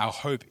 Our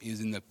hope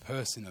is in the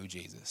person of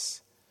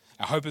Jesus.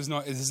 Our hope is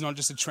not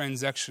just a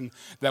transaction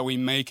that we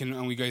make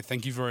and we go,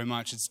 thank you very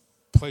much. It's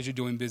a pleasure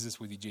doing business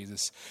with you,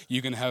 Jesus.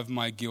 You can have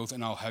my guilt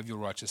and I'll have your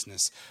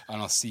righteousness and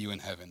I'll see you in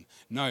heaven.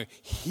 No,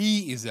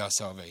 he is our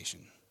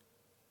salvation.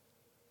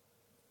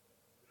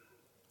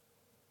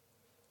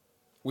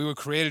 We were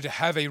created to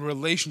have a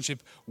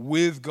relationship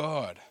with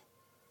God.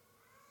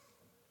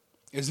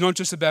 It's not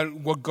just about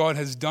what God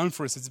has done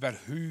for us, it's about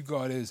who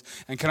God is.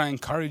 And can I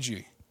encourage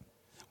you,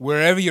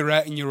 wherever you're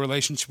at in your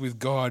relationship with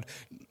God,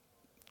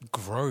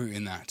 grow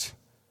in that.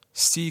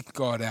 Seek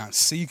God out.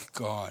 Seek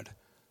God.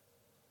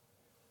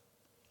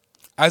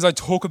 As I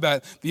talk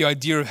about the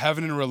idea of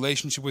having a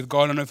relationship with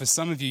God, I know for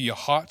some of you, your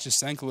heart just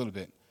sank a little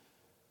bit.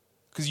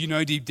 Because you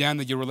know deep down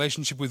that your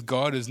relationship with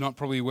God is not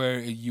probably where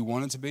you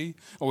want it to be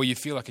or where you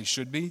feel like it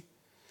should be.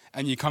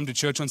 And you come to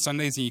church on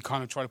Sundays and you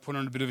kind of try to put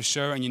on a bit of a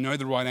show and you know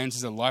the right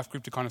answers at Life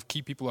Group to kind of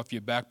keep people off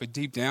your back. But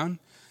deep down,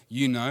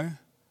 you know,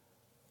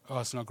 oh,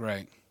 it's not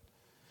great.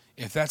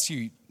 If that's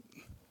you,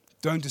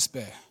 don't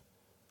despair.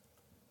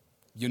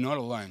 You're not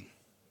alone.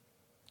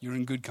 You're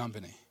in good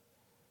company.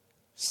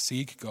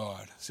 Seek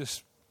God.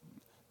 Just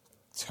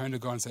turn to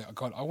God and say, oh,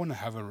 God, I want to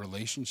have a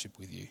relationship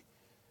with you.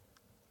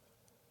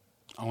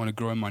 I want to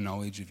grow in my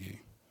knowledge of you.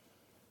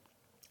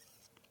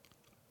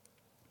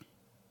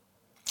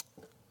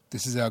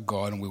 This is our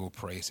God and we will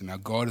praise him. Our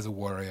God is a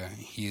warrior.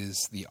 He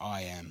is the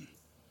I am.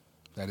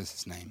 That is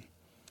his name.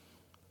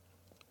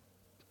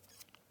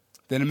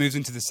 Then it moves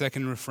into the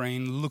second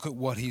refrain. Look at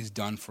what he's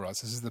done for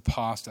us. This is the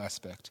past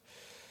aspect.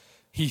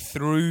 He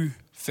threw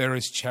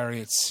Pharaoh's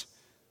chariots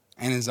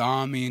and his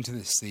army into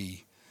the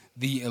sea.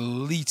 The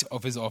elite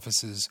of his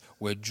officers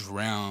were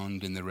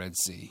drowned in the Red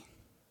Sea.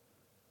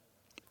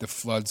 The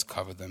floods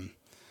covered them.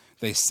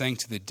 They sank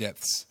to the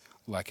depths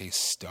like a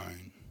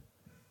stone.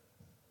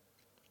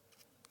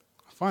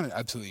 I find it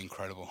absolutely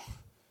incredible.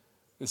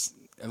 This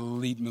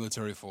elite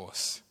military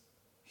force,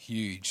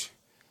 huge,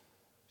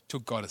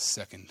 took God a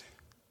second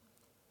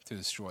to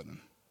destroy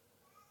them.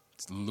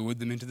 Just lured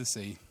them into the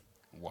sea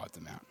and wiped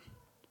them out.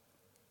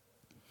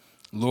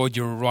 Lord,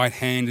 your right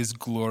hand is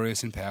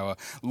glorious in power.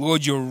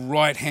 Lord, your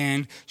right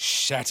hand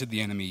shattered the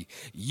enemy.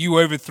 You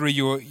overthrew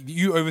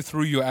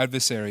your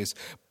adversaries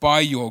by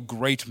your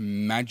great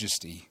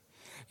majesty.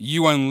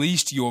 You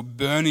unleashed your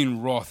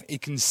burning wrath.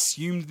 It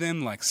consumed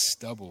them like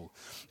stubble.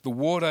 The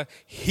water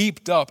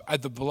heaped up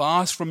at the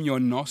blast from your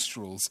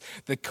nostrils.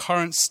 The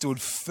current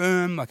stood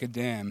firm like a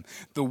dam.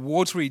 The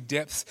watery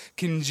depths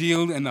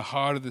congealed in the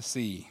heart of the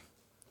sea.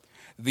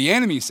 The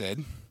enemy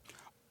said,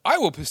 I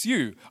will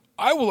pursue.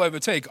 I will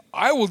overtake.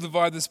 I will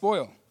divide the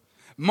spoil.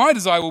 My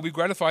desire will be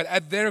gratified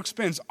at their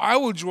expense. I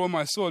will draw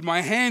my sword.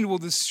 My hand will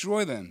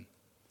destroy them.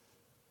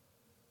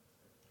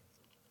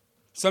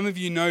 Some of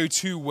you know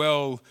too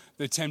well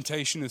the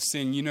temptation of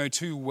sin. You know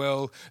too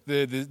well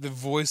the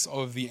voice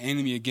of the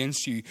enemy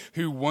against you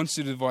who wants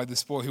to divide the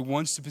spoil, who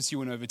wants to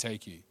pursue and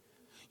overtake you.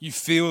 You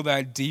feel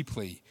that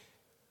deeply.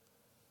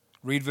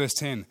 Read verse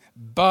 10.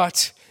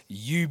 But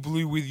you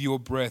blew with your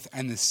breath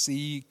and the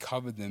sea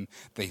covered them.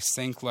 They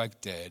sank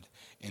like dead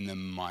in the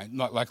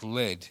like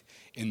lead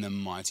in the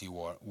mighty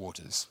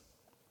waters.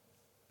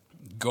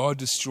 God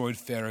destroyed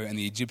Pharaoh and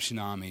the Egyptian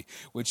army,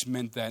 which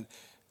meant that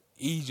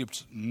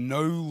Egypt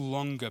no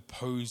longer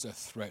posed a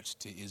threat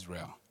to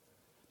Israel.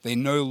 They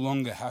no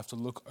longer have to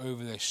look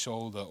over their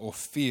shoulder or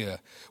fear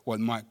what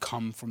might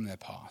come from their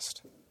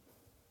past.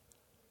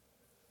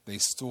 They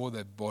saw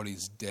their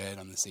bodies dead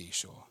on the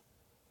seashore.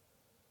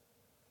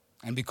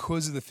 And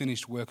because of the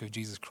finished work of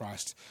Jesus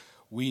Christ,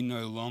 we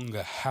no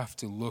longer have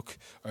to look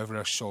over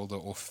our shoulder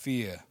or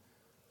fear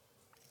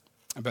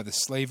about the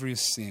slavery of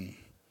sin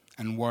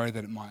and worry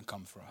that it might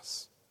come for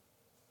us.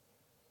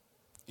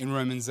 In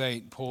Romans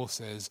 8, Paul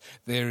says,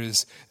 there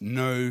is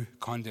no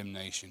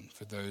condemnation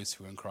for those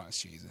who are in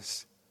Christ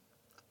Jesus.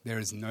 There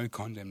is no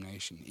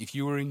condemnation. If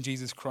you are in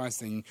Jesus Christ,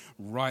 then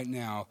right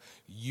now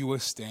you are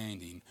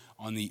standing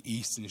on the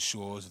eastern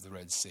shores of the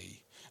Red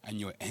Sea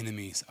and your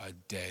enemies are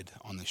dead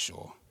on the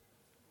shore.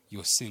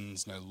 Your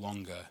sins no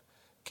longer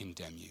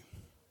condemn you.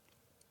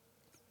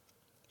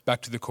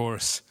 Back to the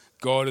chorus.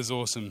 God is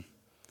awesome.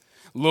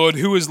 Lord,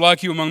 who is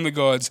like you among the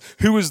gods?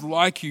 Who is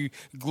like you,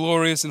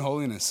 glorious in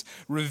holiness,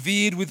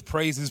 revered with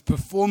praises,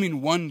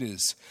 performing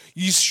wonders?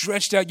 You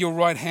stretched out your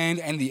right hand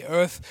and the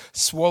earth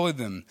swallowed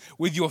them.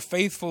 With your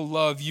faithful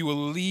love, you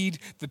will lead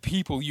the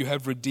people you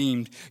have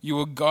redeemed. You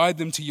will guide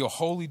them to your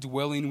holy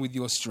dwelling with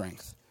your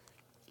strength.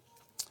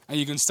 And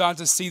you can start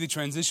to see the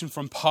transition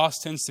from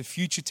past tense to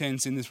future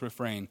tense in this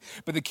refrain.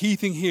 But the key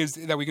thing here is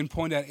that we can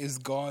point out is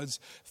God's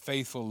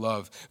faithful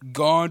love.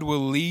 God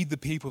will lead the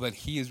people that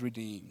he has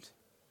redeemed.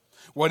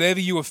 Whatever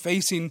you are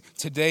facing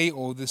today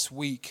or this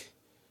week,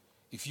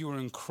 if you are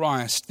in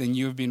Christ, then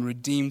you have been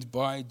redeemed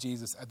by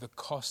Jesus at the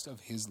cost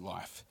of his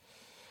life.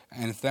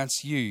 And if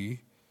that's you,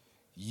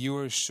 you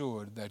are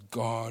assured that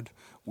God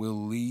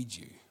will lead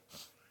you.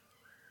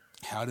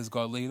 How does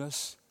God lead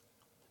us?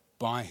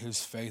 By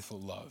his faithful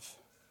love.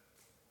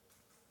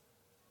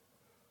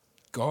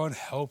 God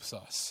helps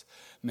us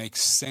make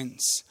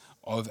sense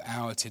of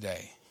our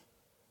today.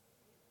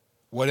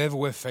 Whatever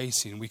we're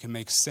facing, we can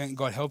make sense.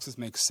 God helps us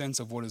make sense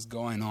of what is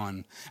going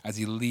on as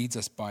he leads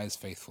us by his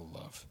faithful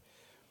love.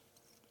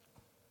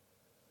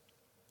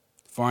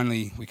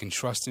 Finally, we can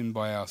trust him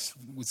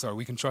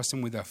we can trust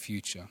him with our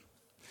future.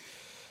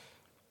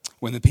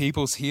 When the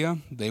peoples hear,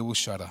 they will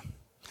shudder.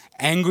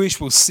 Anguish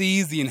will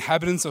seize the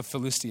inhabitants of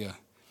Philistia.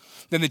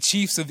 Then the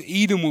chiefs of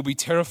Edom will be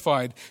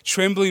terrified.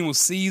 Trembling will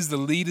seize the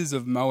leaders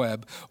of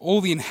Moab. All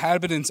the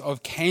inhabitants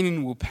of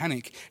Canaan will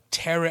panic.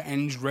 Terror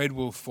and dread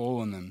will fall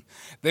on them.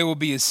 They will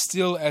be as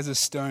still as a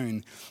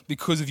stone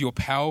because of your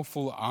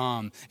powerful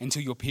arm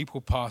until your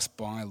people pass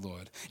by,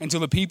 Lord.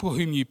 Until the people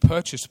whom you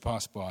purchased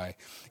pass by.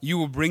 You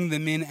will bring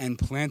them in and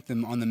plant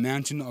them on the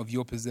mountain of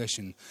your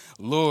possession.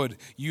 Lord,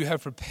 you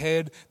have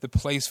prepared the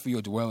place for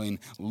your dwelling.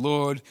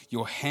 Lord,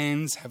 your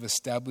hands have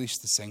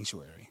established the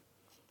sanctuary.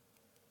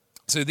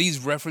 So these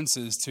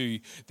references to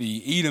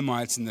the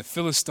Edomites and the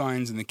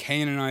Philistines and the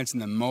Canaanites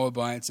and the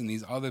Moabites and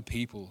these other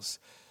peoples,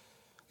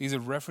 these are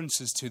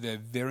references to their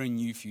very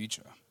new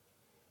future.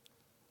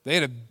 They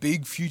had a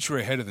big future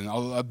ahead of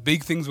them.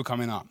 Big things were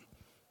coming up.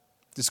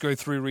 Just go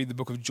through, read the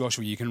book of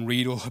Joshua. You can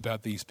read all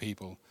about these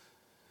people.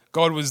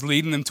 God was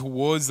leading them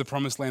towards the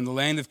promised land, the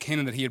land of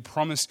Canaan that he had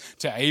promised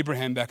to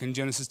Abraham back in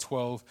Genesis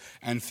 12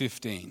 and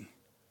 15.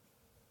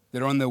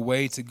 They're on their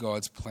way to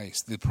God's place,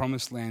 the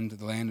promised land,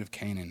 the land of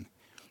Canaan.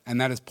 And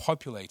that is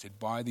populated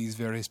by these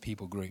various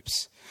people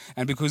groups.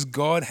 And because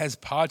God has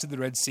parted the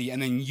Red Sea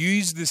and then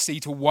used the sea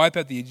to wipe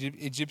out the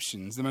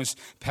Egyptians, the most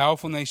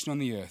powerful nation on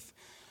the earth,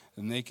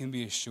 then they can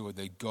be assured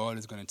that God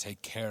is going to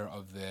take care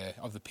of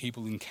the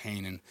people in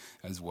Canaan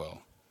as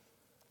well.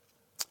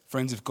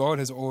 Friends, if God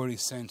has already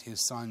sent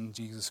his Son,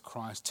 Jesus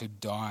Christ, to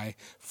die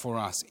for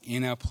us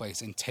in our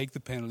place and take the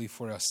penalty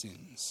for our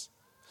sins,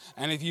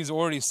 and if he has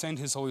already sent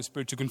his Holy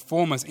Spirit to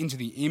conform us into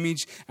the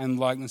image and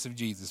likeness of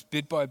Jesus,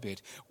 bit by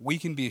bit, we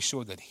can be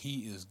assured that he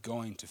is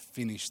going to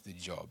finish the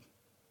job.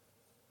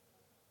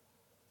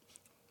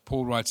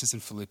 Paul writes this in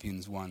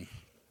Philippians 1,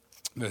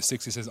 verse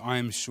 6. He says, I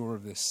am sure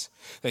of this,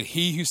 that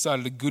he who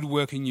started a good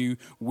work in you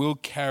will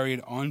carry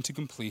it on to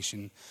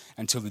completion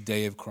until the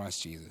day of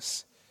Christ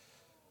Jesus.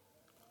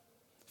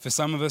 For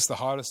some of us, the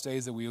hardest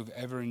days that we have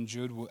ever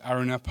endured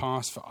are in our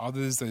past. For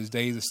others, those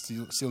days are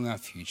still in our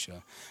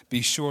future.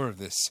 Be sure of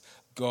this.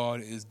 God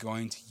is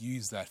going to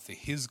use that for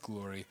his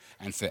glory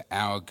and for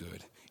our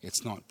good.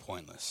 It's not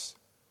pointless.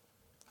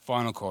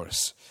 Final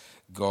chorus.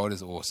 God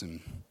is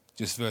awesome.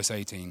 Just verse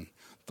 18.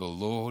 The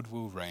Lord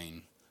will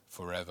reign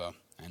forever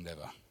and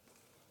ever.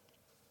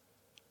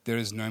 There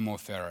is no more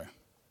Pharaoh.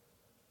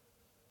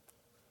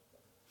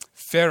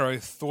 Pharaoh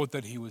thought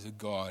that he was a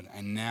god,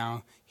 and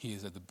now he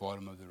is at the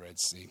bottom of the Red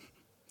Sea.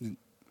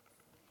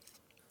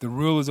 The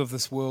rulers of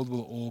this world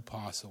will all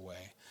pass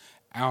away.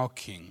 Our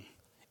King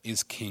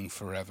is King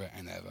forever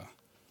and ever.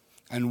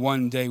 And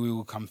one day we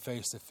will come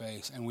face to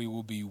face, and we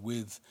will be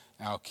with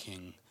our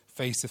King,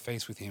 face to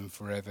face with him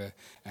forever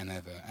and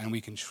ever. And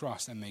we can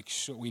trust and make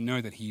sure, we know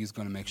that he is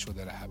going to make sure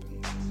that it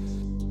happens.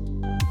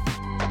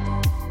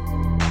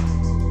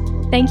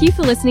 Thank you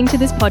for listening to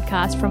this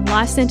podcast from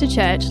Life Centre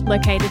Church,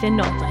 located in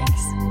North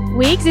Lakes.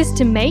 We exist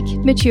to make,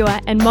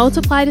 mature, and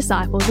multiply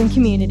disciples in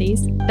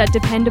communities that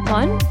depend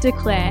upon,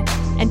 declare,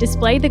 and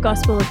display the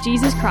gospel of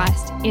Jesus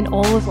Christ in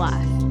all of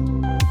life.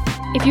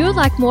 If you would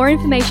like more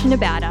information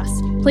about us,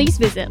 please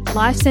visit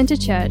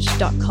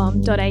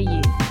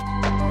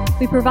lifecentrechurch.com.au.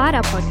 We provide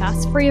our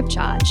podcasts free of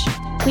charge.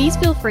 Please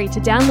feel free to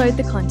download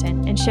the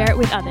content and share it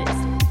with others,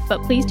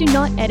 but please do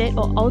not edit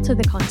or alter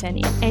the content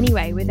in any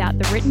way without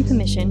the written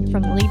permission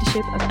from the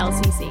leadership of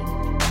LCC.